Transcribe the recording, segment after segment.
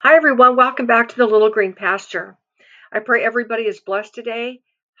Hi, everyone. Welcome back to the Little Green Pasture. I pray everybody is blessed today,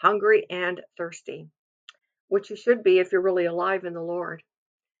 hungry and thirsty, which you should be if you're really alive in the Lord.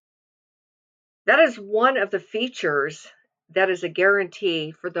 That is one of the features that is a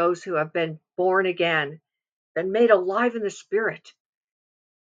guarantee for those who have been born again, been made alive in the Spirit.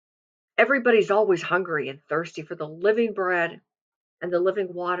 Everybody's always hungry and thirsty for the living bread and the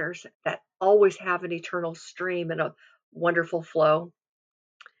living waters that always have an eternal stream and a wonderful flow.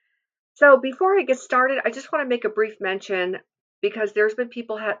 So before I get started, I just want to make a brief mention because there's been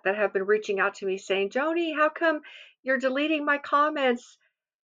people that have been reaching out to me saying, Joni, how come you're deleting my comments?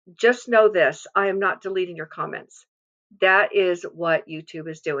 Just know this, I am not deleting your comments. That is what YouTube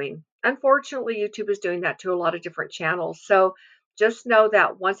is doing. Unfortunately, YouTube is doing that to a lot of different channels. So just know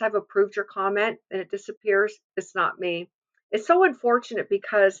that once I've approved your comment and it disappears, it's not me. It's so unfortunate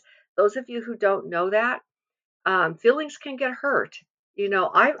because those of you who don't know that, feelings can get hurt.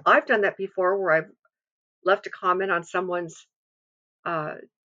 I've done that before where I've left a comment on someone's uh,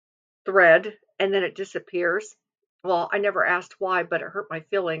 thread and then it disappears. Well, I never asked why, but it hurt my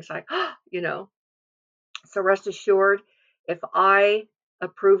feelings. Like, you know. So rest assured, if I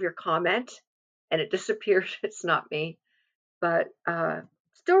approve your comment and it disappears, it's not me. But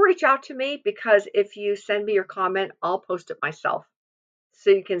still reach out to me because if you send me your comment, I'll post it myself. So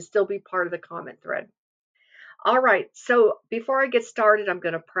you can still be part of the comment thread. All right. So before I get started, I'm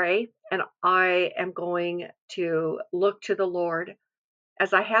going to pray and I am going to look to the Lord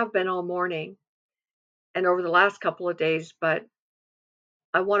as I have been all morning and over the last couple of days. But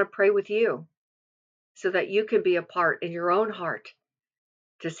I want to pray with you so that you can be a part in your own heart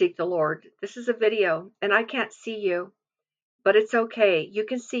to seek the Lord. This is a video and I can't see you, but it's okay. You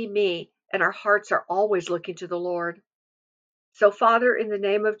can see me and our hearts are always looking to the Lord. So, Father, in the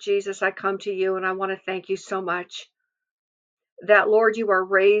name of Jesus, I come to you and I want to thank you so much that, Lord, you are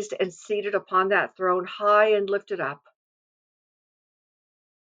raised and seated upon that throne, high and lifted up.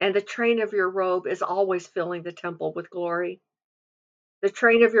 And the train of your robe is always filling the temple with glory. The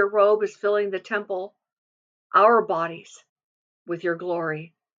train of your robe is filling the temple, our bodies, with your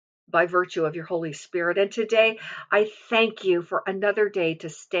glory by virtue of your Holy Spirit. And today, I thank you for another day to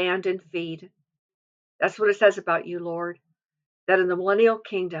stand and feed. That's what it says about you, Lord, that in the millennial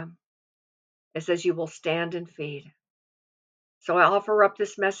kingdom, it says you will stand and feed. So I offer up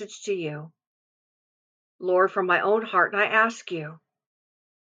this message to you, Lord, from my own heart, and I ask you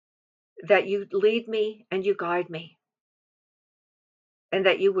that you lead me and you guide me, and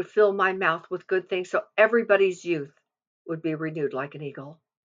that you would fill my mouth with good things so everybody's youth would be renewed like an eagle.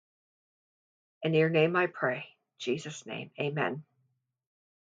 In your name I pray. In Jesus' name, amen.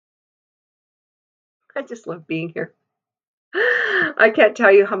 I just love being here. I can't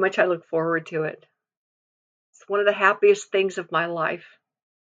tell you how much I look forward to it. It's one of the happiest things of my life.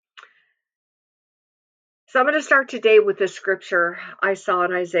 So I'm going to start today with this scripture I saw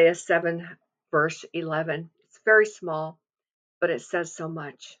in Isaiah 7, verse 11. It's very small, but it says so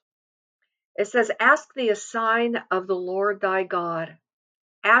much. It says, Ask thee a sign of the Lord thy God.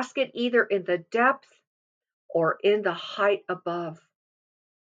 Ask it either in the depth or in the height above.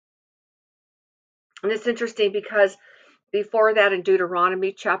 And it's interesting because before that in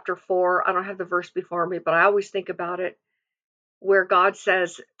Deuteronomy chapter 4, I don't have the verse before me, but I always think about it, where God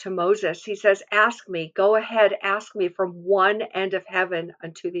says to Moses, he says, Ask me, go ahead, ask me from one end of heaven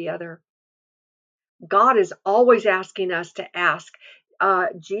unto the other. God is always asking us to ask.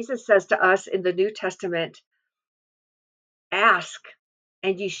 Jesus says to us in the New Testament, ask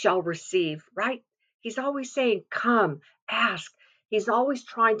and ye shall receive, right? He's always saying, come, ask. He's always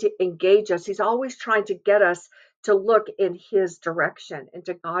trying to engage us. He's always trying to get us to look in his direction,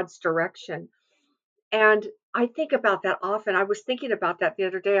 into God's direction. And I think about that often. I was thinking about that the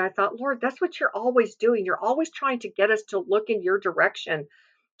other day. I thought, Lord, that's what you're always doing. You're always trying to get us to look in your direction,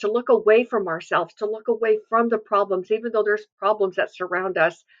 to look away from ourselves, to look away from the problems, even though there's problems that surround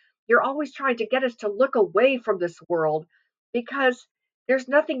us. You're always trying to get us to look away from this world because there's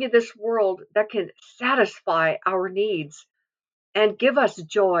nothing in this world that can satisfy our needs and give us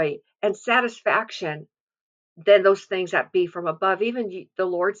joy and satisfaction than those things that be from above. Even the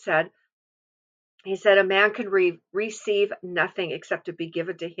Lord said, he said, a man can receive nothing except to be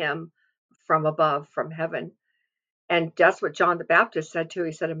given to him from above, from heaven. And that's what John the Baptist said too.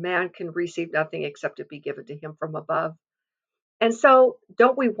 He said, a man can receive nothing except to be given to him from above. And so,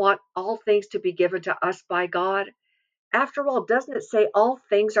 don't we want all things to be given to us by God? After all, doesn't it say all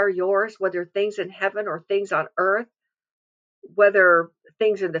things are yours, whether things in heaven or things on earth, whether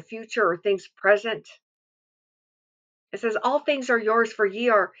things in the future or things present? It says, all things are yours, for ye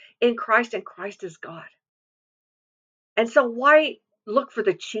are in Christ, and Christ is God. And so, why look for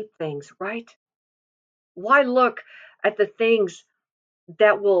the cheap things, right? Why look at the things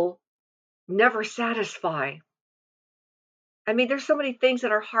that will never satisfy? I mean, there's so many things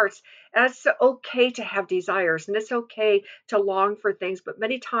in our hearts, and it's okay to have desires, and it's okay to long for things, but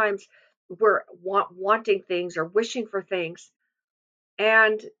many times we're wanting things or wishing for things,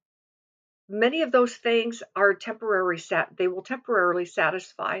 and many of those things are temporary they will temporarily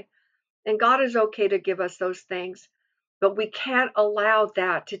satisfy, and God is okay to give us those things, but we can't allow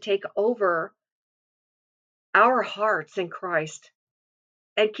that to take over our hearts in Christ.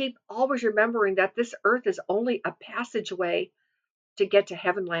 And keep always remembering that this earth is only a passageway to get to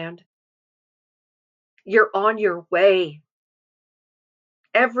heaven land. You're on your way.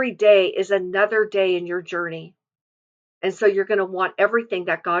 Every day is another day in your journey. And so you're going to want everything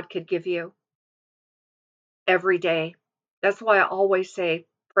that God could give you every day. That's why I always say,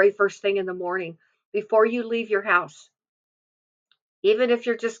 pray first thing in the morning before you leave your house. Even if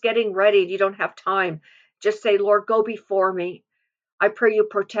you're just getting ready and you don't have time, just say, Lord, go before me. I pray you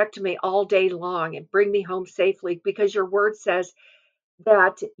protect me all day long and bring me home safely, because your word says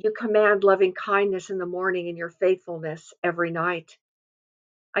that you command loving kindness in the morning and your faithfulness every night.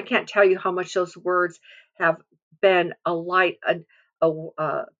 I can't tell you how much those words have been a light, a,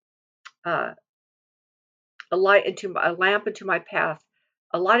 uh, uh, a light into a lamp into my path,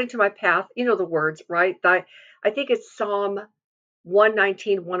 a light into my path. You know the words, right? I think it's Psalm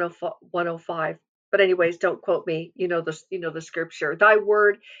 119, 105. But anyways, don't quote me. You know the scripture. Thy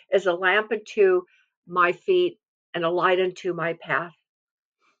word is a lamp unto my feet and a light unto my path.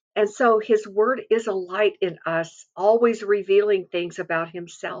 And so his word is a light in us, always revealing things about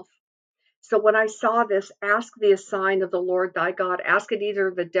himself. So when I saw this, ask thee a sign of the Lord thy God, ask it either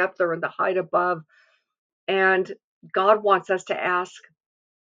in the depth or in the height above. And God wants us to ask.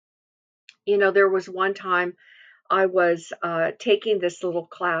 There was one time I was taking this little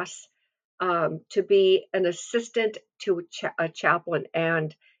class to be an assistant to a chaplain,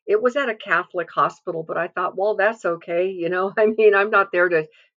 and it was at a Catholic hospital. But I thought, well, that's okay. I mean, I'm not there to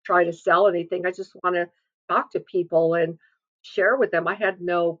try to sell anything. I just want to talk to people and share with them. I had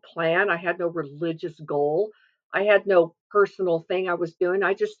no plan, I had no religious goal, I had no personal thing I was doing.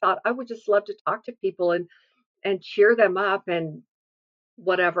 I just thought I would just love to talk to people and cheer them up and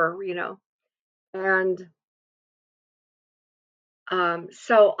whatever. And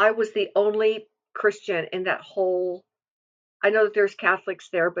so I was the only Christian in that whole. I know that there's Catholics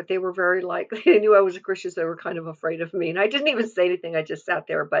there, but they were very like they knew I was a Christian, so they were kind of afraid of me. And I didn't even say anything. I just sat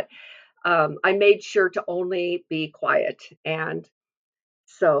there, but I made sure to only be quiet. And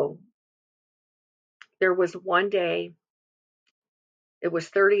so there was one day, it was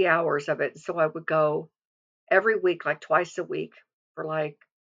 30 hours of it. So I would go every week, like twice a week for like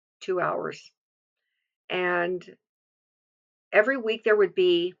 2 hours. And every week there would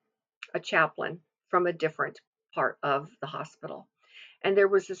be a chaplain from a different part of the hospital. And there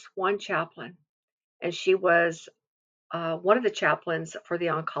was this one chaplain, and she was one of the chaplains for the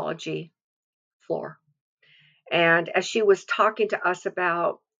oncology floor. And as she was talking to us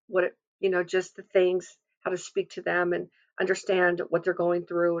about just the things, how to speak to them and understand what they're going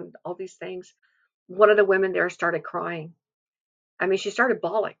through and all these things, one of the women there started crying. I mean, she started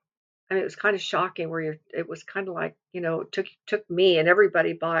bawling. I mean, it was kind of shocking it was kind of like, took me and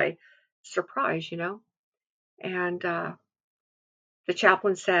everybody by surprise. And the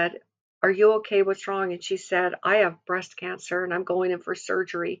chaplain said, "Are you okay? What's wrong?" And she said, "I have breast cancer and I'm going in for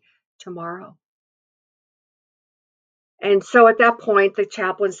surgery tomorrow." And so at that point, the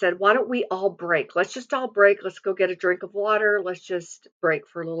chaplain said, "Why don't we all break? Let's just all break. Let's go get a drink of water. Let's just break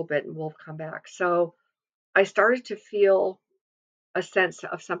for a little bit and we'll come back." So I started to feel a sense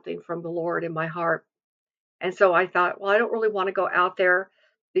of something from the Lord in my heart. And so I thought, well, I don't really want to go out there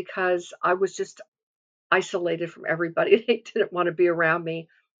because I was just isolated from everybody. They didn't want to be around me.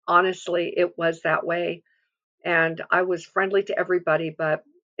 Honestly, it was that way. And I was friendly to everybody, but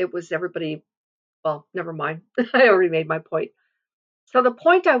it was everybody. Well, never mind. I already made my point. So the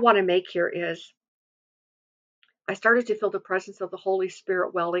point I want to make here is I started to feel the presence of the Holy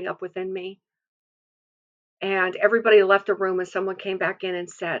Spirit welling up within me. And everybody left the room and someone came back in and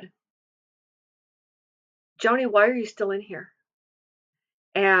said, "Joni, why are you still in here?"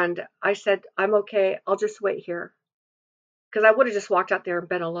 And I said, "I'm okay. I'll just wait here." Because I would have just walked out there and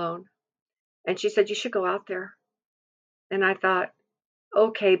been alone. And she said, "You should go out there." And I thought,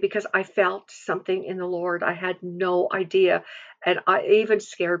 okay, because I felt something in the Lord. I had no idea. And I even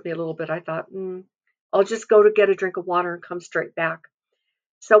scared me a little bit. I thought, I'll just go to get a drink of water and come straight back.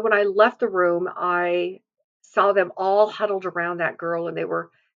 So when I left the room, I saw them all huddled around that girl and they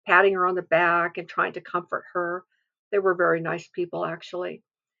were patting her on the back and trying to comfort her. They were very nice people, actually.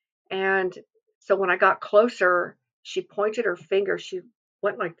 And so when I got closer, she pointed her finger. She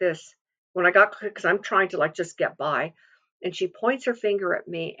went like this. When I got, because I'm trying to like just get by, and she points her finger at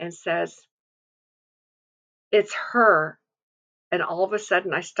me and says, "It's her." And all of a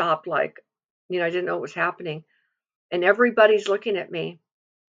sudden, I stopped, like, I didn't know what was happening, and everybody's looking at me.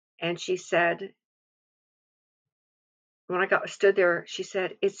 And she said, when I got stood there, she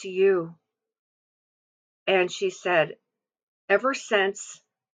said, "It's you." And she said, "Ever since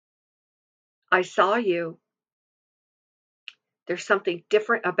I saw you, there's something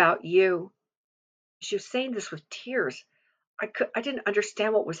different about you." She was saying this with tears. I didn't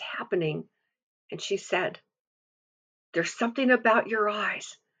understand what was happening. And she said, "There's something about your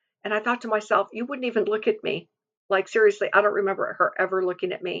eyes." And I thought to myself, you wouldn't even look at me. Like, seriously, I don't remember her ever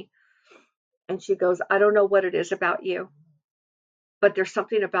looking at me. And she goes, "I don't know what it is about you, but there's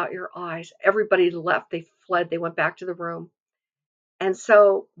something about your eyes." Everybody left. They fled. They went back to the room. And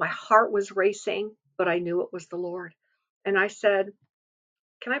so my heart was racing, but I knew it was the Lord. And I said,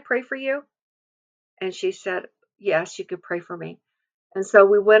 "Can I pray for you?" And she said, "Yes, you could pray for me." And so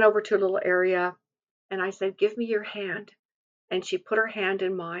we went over to a little area, and I said, "Give me your hand." And she put her hand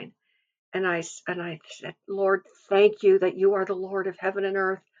in mine. And I said, "Lord, thank you that you are the Lord of heaven and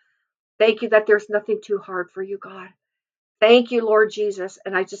earth. Thank you that there's nothing too hard for you, God. Thank you, Lord Jesus."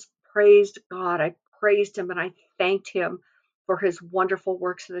 And I just praised God. I praised him and I thanked him for his wonderful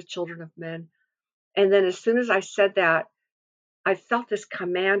works in the children of men. And then as soon as I said that, I felt this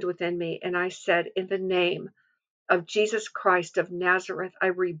command within me. And I said, "In the name of Jesus Christ of Nazareth, I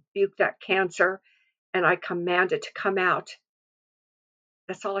rebuke that cancer and I command it to come out."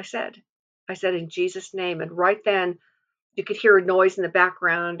 That's all I said. I said, "In Jesus' name." And right then, you could hear a noise in the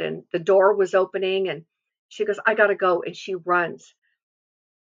background and the door was opening. And she goes, "I got to go." And she runs.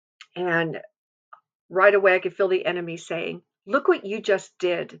 And right away, I could feel the enemy saying, "Look what you just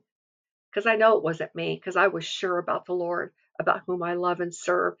did." Because I know it wasn't me, because I was sure about the Lord, about whom I love and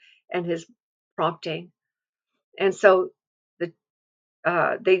serve, and his prompting. And so the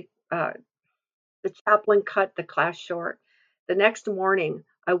they the chaplain cut the class short. The next morning,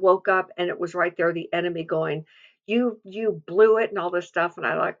 I woke up and it was right there, the enemy going, "You blew it," and all this stuff. And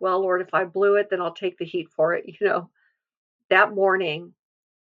I like, well, Lord, if I blew it, then I'll take the heat for it. That morning,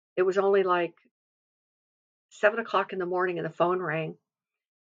 it was only like 7 o'clock in the morning, and the phone rang,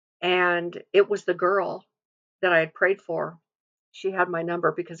 and it was the girl that I had prayed for. She had my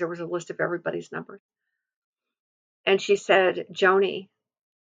number because there was a list of everybody's numbers. And she said, "Joni,"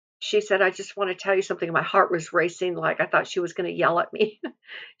 she said, "I just want to tell you something." My heart was racing, like I thought she was going to yell at me.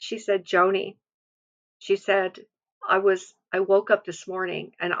 She said, "Joni," she said, I woke up this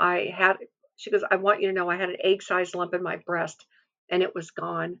morning and she goes, "I want you to know I had an egg-sized lump in my breast and it was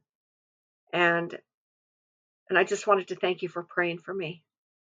gone. And I just wanted to thank you for praying for me."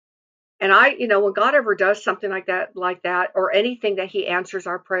 And when God ever does something like that, or anything that he answers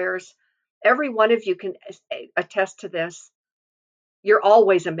our prayers, every one of you can attest to this. You're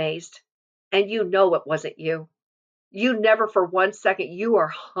always amazed and it wasn't you. You never for 1 second, you are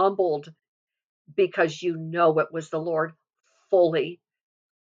humbled because it was the Lord fully.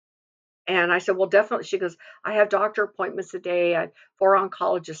 And I said, "Well, definitely." She goes, "I have doctor appointments today. I have 4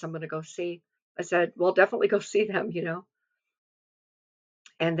 oncologists I'm going to go see." I said, "Well, definitely go see them."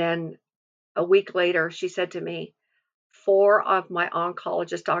 And then a week later, she said to me, 4 of my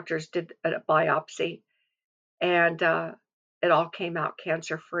oncologist doctors did a biopsy, and it all came out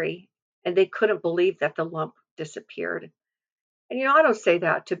cancer free. And they couldn't believe that the lump disappeared. And I don't say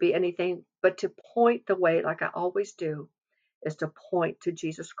that to be anything, but to point the way, like I always do, is to point to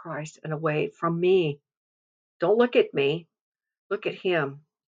Jesus Christ and away from me. Don't look at me, look at him.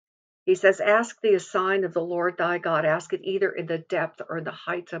 He says, "Ask the sign of the Lord thy God, ask it either in the depth or in the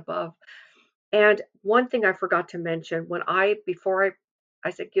heights above." And one thing I forgot to mention, before I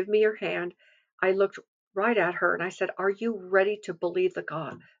said, "Give me your hand," I looked right at her and I said, "Are you ready to believe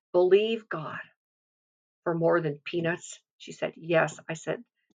believe God for more than peanuts?" She said, "Yes." I said,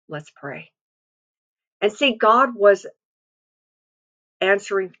 "Let's pray." And see, God was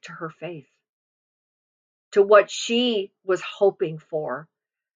answering to her faith, to what she was hoping for,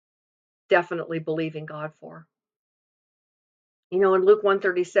 definitely believing God for. In Luke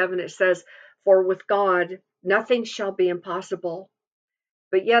 137, it says, "For with God, nothing shall be impossible."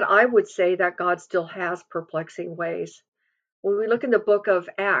 But yet I would say that God still has perplexing ways. When we look in the book of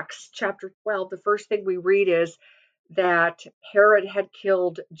Acts, chapter 12, the first thing we read is that Herod had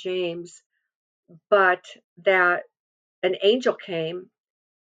killed James, but that an angel came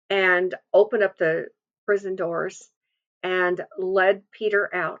and opened up the prison doors and led Peter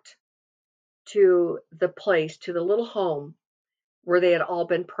out. to the place, to the little home where they had all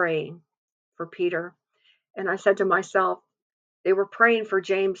been praying for Peter. And I said to myself, they were praying for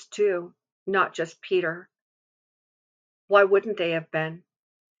James too, not just Peter. Why wouldn't they have been?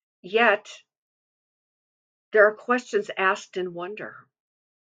 Yet, there are questions asked in wonder.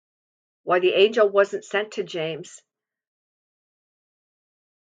 Why the angel wasn't sent to James,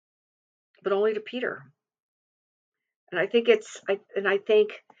 but only to Peter. And I think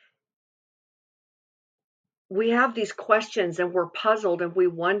we have these questions and we're puzzled and we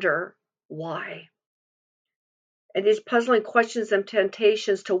wonder why. And these puzzling questions and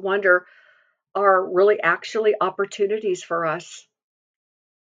temptations to wonder are really actually opportunities for us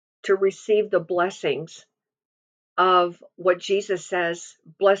to receive the blessings of what Jesus says,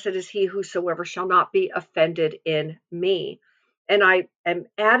 blessed is he whosoever shall not be offended in me. And I am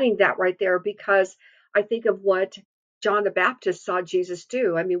adding that right there because I think of what John the Baptist saw Jesus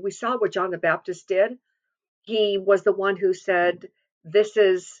do. I mean, we saw what John the Baptist did. He was the one who said,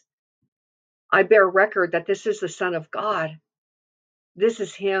 I bear record that this is the Son of God. This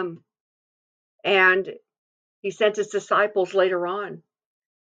is him. And he sent his disciples later on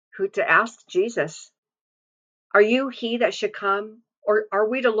to ask Jesus, are you he that should come, or are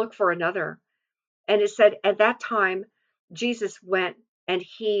we to look for another? And it said at that time, Jesus went and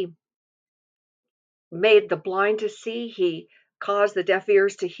he made the blind to see, he caused the deaf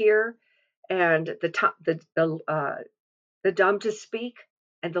ears to hear, and the dumb to speak,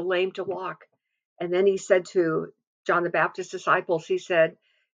 and the lame to walk. And then he said to John the Baptist's disciples, he said,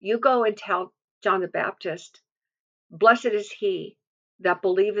 you go and tell John the Baptist, blessed is he that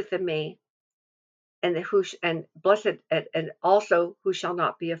believeth in me, and blessed and also who shall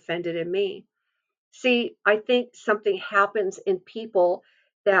not be offended in me. See, I think something happens in people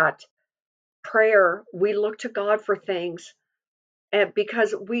that prayer, we look to God for things, and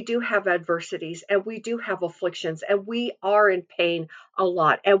because we do have adversities and we do have afflictions and we are in pain a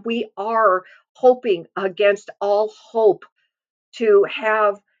lot and we are hoping against all hope to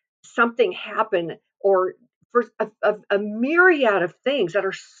have something happen, or for a myriad of things that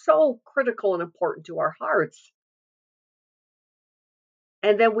are so critical and important to our hearts.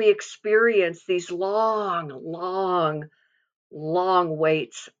 And then we experience these long, long, long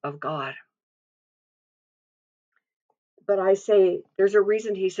waits of God. But I say, there's a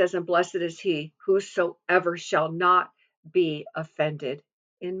reason he says, and blessed is he whosoever shall not be offended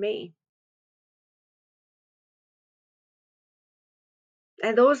in me.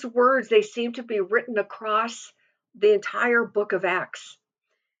 And those words, they seem to be written across the entire book of Acts.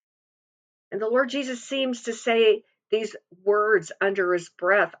 And the Lord Jesus seems to say these words under his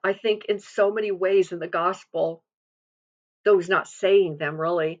breath, I think, in so many ways in the gospel, though he's not saying them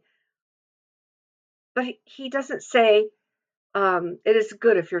really. But he doesn't say, it is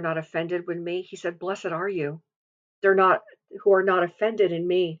good if you're not offended with me. He said, blessed are you. They're not who are not offended in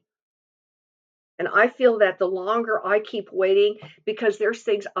me. And I feel that the longer I keep waiting, because there's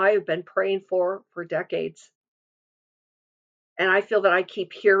things I have been praying for decades. And I feel that I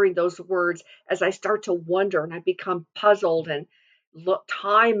keep hearing those words as I start to wonder and I become puzzled, and look,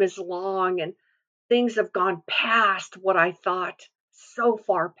 time is long and things have gone past what I thought, so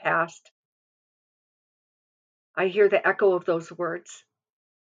far past. I hear the echo of those words.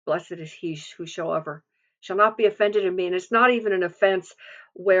 Blessed is he whosoever shall not be offended in me. And it's not even an offense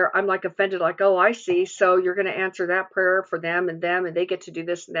where I'm like offended, like, oh, I see. So you're going to answer that prayer for them, and they get to do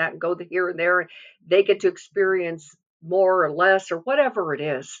this and that and go here and there, and they get to experience more or less or whatever it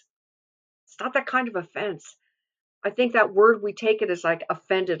is. It's not that kind of offense. I think that word, we take it as like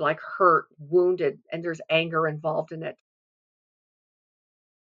offended, like hurt, wounded, and there's anger involved in it.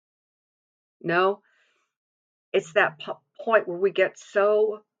 No, it's that point where we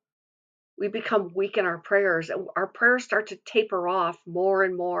become weak in our prayers, and our prayers start to taper off more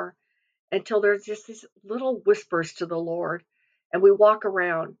and more until there's just these little whispers to the Lord. And we walk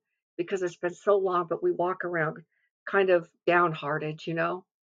around, because it's been so long, but we walk around kind of downhearted,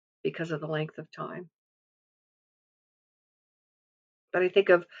 because of the length of time. But I think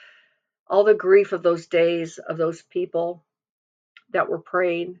of all the grief of those days, of those people that were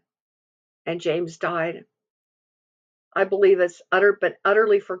praying, and James died. I believe it's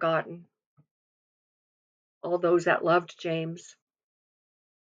utterly forgotten. All those that loved James,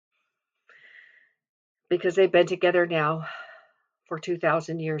 because they've been together now for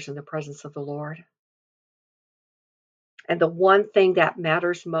 2,000 years in the presence of the Lord. And the one thing that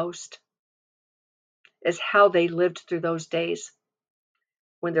matters most is how they lived through those days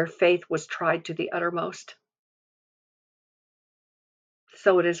when their faith was tried to the uttermost.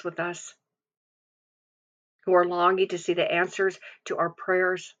 So it is with us who are longing to see the answers to our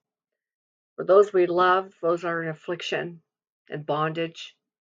prayers. For those we love, those are in affliction and bondage,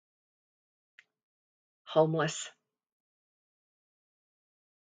 homeless,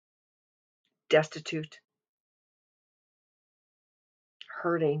 destitute,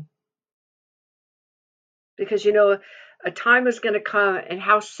 hurting. Because a time is going to come, and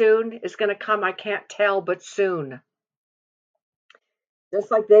how soon is going to come, I can't tell, but soon. Just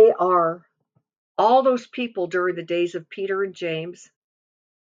like they are, all those people during the days of Peter and James,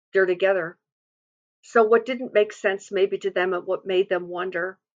 they're together. So what didn't make sense maybe to them, and what made them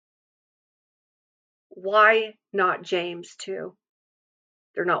wonder, why not James too?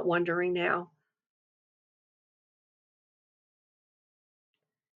 They're not wondering now.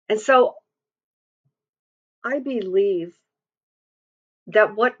 And so I believe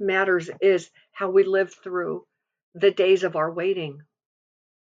that what matters is how we live through the days of our waiting.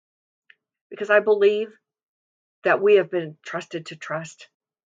 Because I believe that we have been trusted to trust.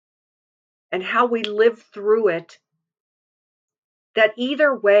 And how we live through it, that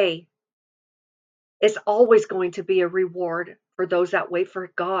either way is always going to be a reward for those that wait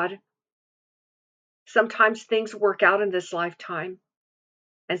for God. Sometimes things work out in this lifetime,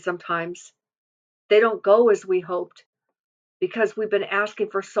 and sometimes they don't go as we hoped because we've been asking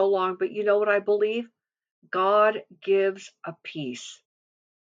for so long. But you know what I believe? God gives a peace.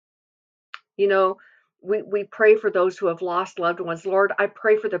 You know, we pray for those who have lost loved ones. Lord, I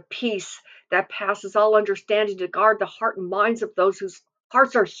pray for the peace that passes all understanding to guard the heart and minds of those whose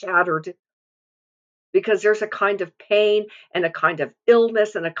hearts are shattered, because there's a kind of pain and a kind of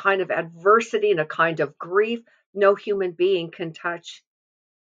illness and a kind of adversity and a kind of grief no human being can touch.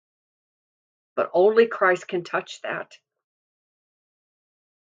 But only Christ can touch that.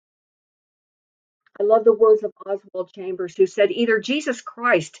 I love the words of Oswald Chambers, who said, either Jesus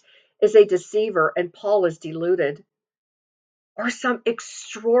Christ is a deceiver and Paul is deluded, or some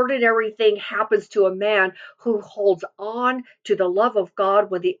extraordinary thing happens to a man who holds on to the love of God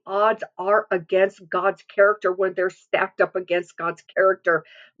when the odds are against God's character, when they're stacked up against God's character.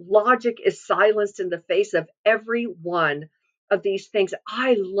 Logic is silenced in the face of every one of these things.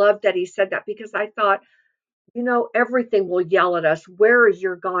 I love that he said that, because I thought, everything will yell at us. Where is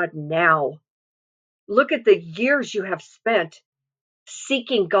your God now? Look at the years you have spent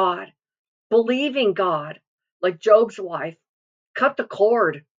seeking God, believing God, like Job's wife. Cut the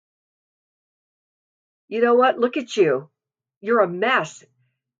cord. You know what? Look at you. You're a mess.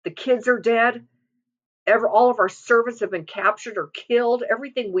 The kids are dead. All of our servants have been captured or killed.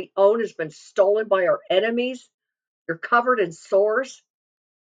 Everything we own has been stolen by our enemies. You're covered in sores.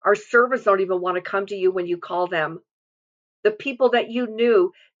 Our servants don't even want to come to you when you call them. The people that you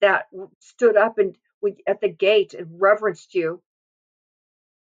knew that stood up and at the gate and reverenced you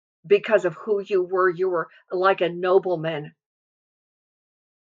because of who you were like a nobleman.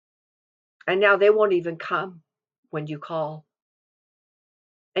 And now they won't even come when you call.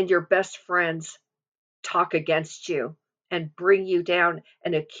 And your best friends talk against you and bring you down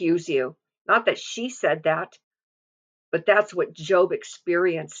and accuse you. Not that she said that, but that's what Job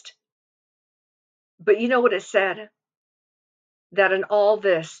experienced. But you know what it said? That in all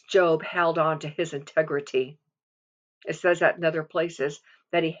this, Job held on to his integrity. It says that in other places,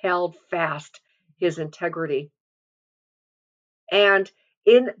 that he held fast his integrity. And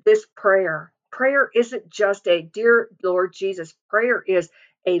in this prayer isn't just a dear Lord Jesus. Prayer is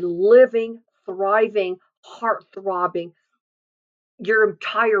a living, thriving, heart throbbing. Your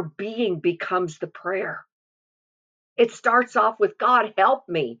entire being becomes the prayer. It starts off with, God, help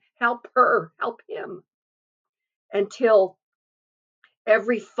me, help her, help him, until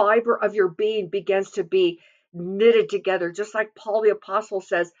every fiber of your being begins to be knitted together. Just like Paul the Apostle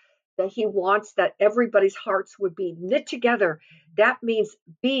says that he wants that everybody's hearts would be knit together. That means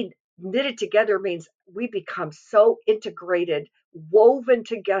being knitted together means we become so integrated, woven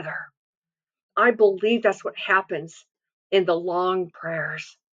together. I believe that's what happens in the long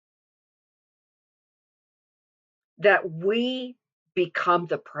prayers, that we become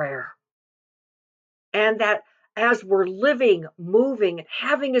the prayer. And that as we're living, moving, and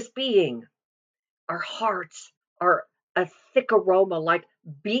having this being, our hearts are a thick aroma, like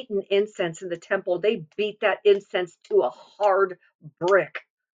beaten incense in the temple. They beat that incense to a hard brick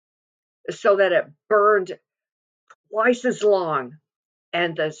so that it burned twice as long,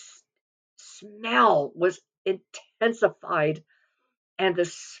 and the smell was intensified, and the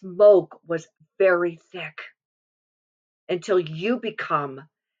smoke was very thick, until you become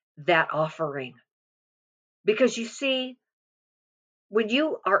that offering. Because you see, when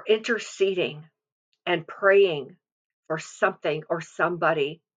you are interceding and praying for something or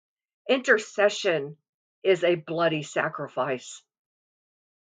somebody, intercession is a bloody sacrifice.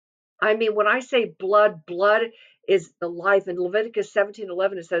 I mean, when I say blood, blood is the life. In Leviticus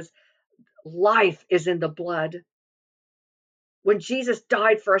 17:11, it says, life is in the blood. When Jesus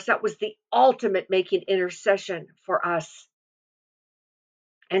died for us, that was the ultimate making intercession for us.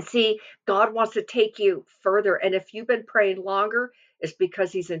 And see, God wants to take you further. And if you've been praying longer, it's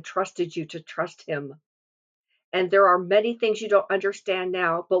because He's entrusted you to trust Him. And there are many things you don't understand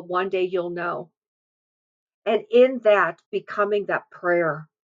now, but one day you'll know. And in that, becoming that prayer,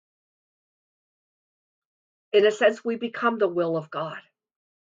 in a sense, we become the will of God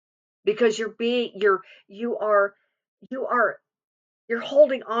because you are you're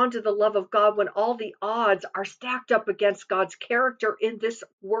holding on to the love of God when all the odds are stacked up against God's character in this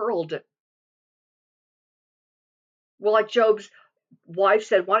world. Well, like Job's wife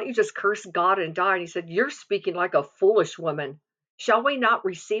said, why don't you just curse God and die? And he said, you're speaking like a foolish woman. Shall we not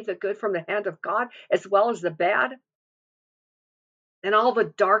receive the good from the hand of God as well as the bad? And all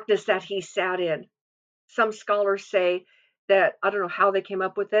the darkness that he sat in. Some scholars say that, I don't know how they came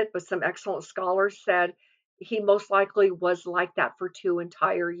up with it, but some excellent scholars said he most likely was like that for 2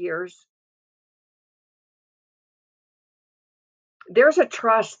 entire years. There's a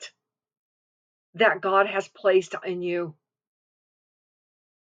trust that God has placed in you.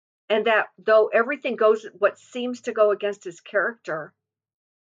 And that though everything goes, what seems to go against his character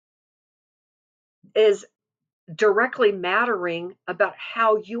is directly mattering about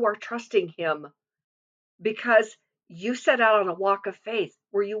how you are trusting him, because you set out on a walk of faith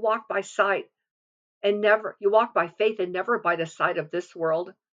where you walk by sight and never, you walk by faith and never by the sight of this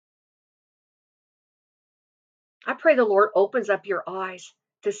world. I pray the Lord opens up your eyes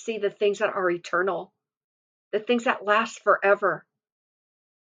to see the things that are eternal, the things that last forever.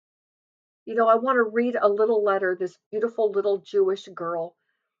 You know, I want to read a little letter, this beautiful little Jewish girl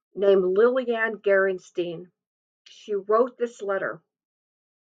named Liliane Gerenstein. She wrote this letter,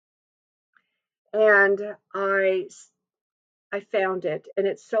 and I found it, and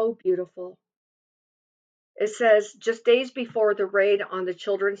it's so beautiful. It says, just days before the raid on the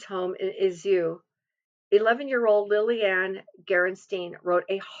children's home in Izieu, 11-year-old Liliane Gerenstein wrote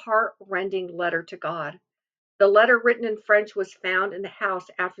a heart-rending letter to God. The letter, written in French, was found in the house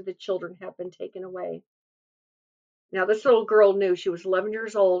after the children had been taken away. Now, this little girl knew. She was 11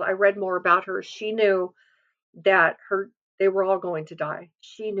 years old. I read more about her. She knew that they were all going to die.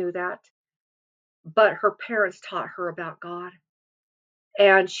 She knew that. But her parents taught her about God.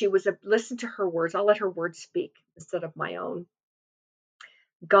 And she was listen to her words. I'll let her words speak instead of my own.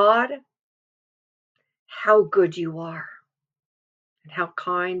 God, how good you are, and how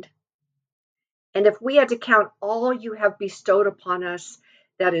kind. And if we had to count all you have bestowed upon us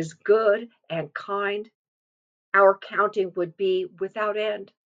that is good and kind, our counting would be without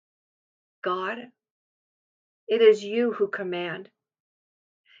end. God, it is you who command.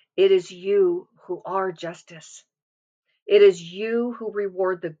 It is you who are justice. It is you who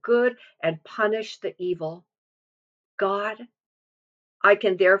reward the good and punish the evil. God, I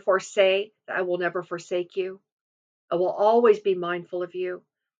can therefore say that I will never forsake you. I will always be mindful of you,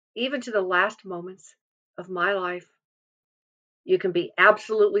 even to the last moments of my life. You can be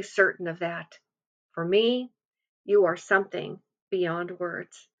absolutely certain of that. For me, you are something beyond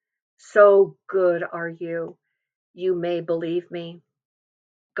words. So good are you. You may believe me.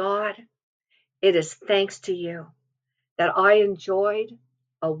 God, it is thanks to you that I enjoyed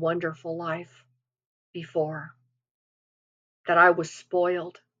a wonderful life before, that I was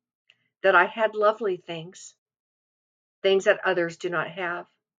spoiled, that I had lovely things, things that others do not have.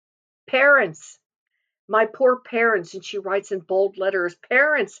 Parents, my poor parents, and she writes in bold letters,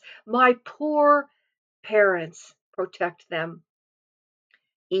 parents, my poor parents, protect them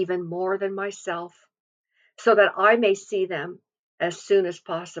even more than myself, so that I may see them as soon as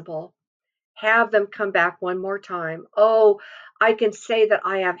possible. Have them come back one more time. Oh, I can say that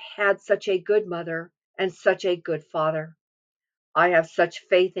I have had such a good mother and such a good father. I have such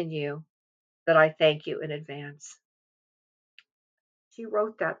faith in you that I thank you in advance. She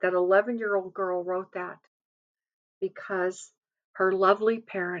wrote that. That 11-year-old girl wrote that because her lovely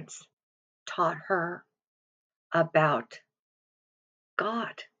parents taught her about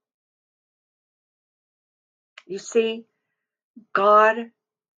God. You see, God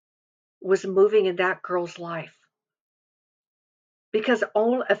was moving in that girl's life because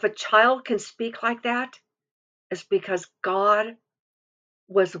only if a child can speak like that, it's because God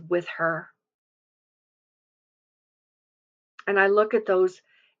was with her. And I look at those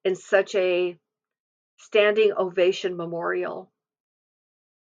in such a standing ovation memorial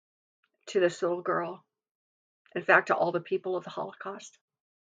to this little girl. In fact, to all the people of the Holocaust,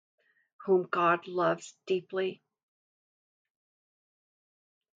 whom God loves deeply.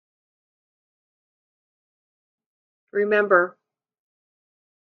 Remember,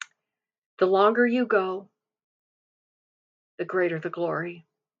 the longer you go, the greater the glory.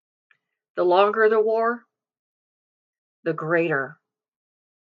 The longer the war, the greater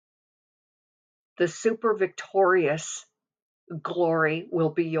the super victorious glory will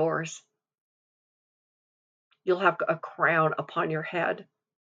be yours. You'll have a crown upon your head,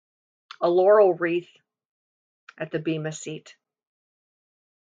 a laurel wreath at the bema seat,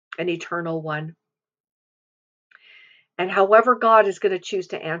 an eternal one. And however God is going to choose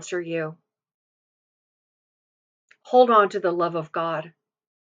to answer you, hold on to the love of God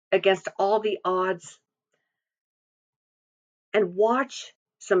against all the odds and watch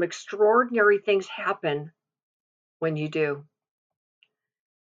some extraordinary things happen when you do.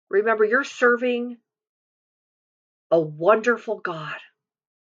 Remember, you're serving a wonderful God,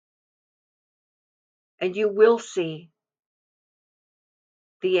 and you will see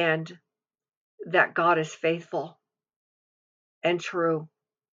the end, that God is faithful and true.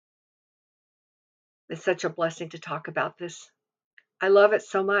 It's such a blessing to talk about this. I love it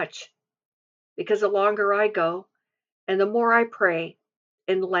so much because the longer I go and the more I pray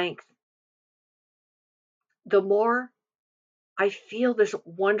in length, the more I feel this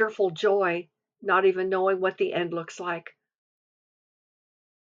wonderful joy, not even knowing what the end looks like.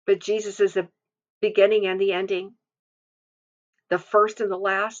 But Jesus is the beginning and the ending, the first and the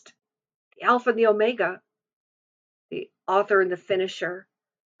last, the Alpha and the Omega, the author and the finisher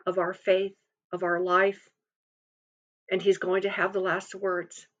of our faith, of our life. And he's going to have the last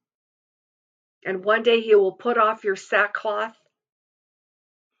words. And one day he will put off your sackcloth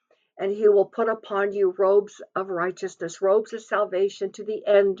and he will put upon you robes of righteousness, robes of salvation, to the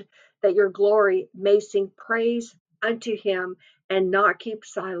end that your glory may sing praise unto him and not keep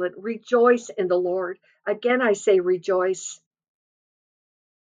silent. Rejoice in the Lord. Again, I say rejoice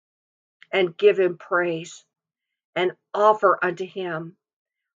and give him praise and offer unto him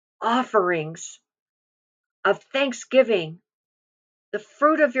offerings of thanksgiving. The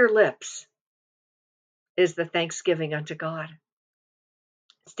fruit of your lips is the thanksgiving unto God.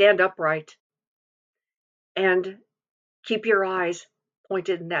 Stand upright and keep your eyes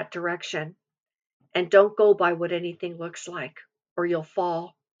pointed in that direction. And don't go by what anything looks like, or you'll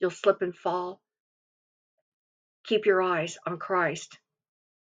fall. You'll slip and fall. Keep your eyes on Christ,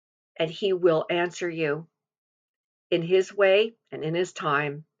 and he will answer you in his way and in his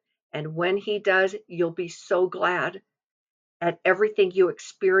time. And when he does, you'll be so glad at everything you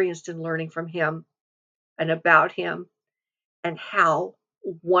experienced in learning from him and about him, and how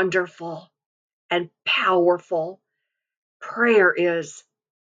wonderful and powerful prayer is.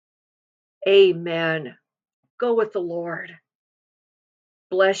 Amen. Go with the Lord.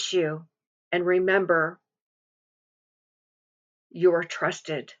 Bless you. And remember, you are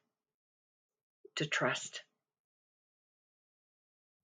trusted to trust.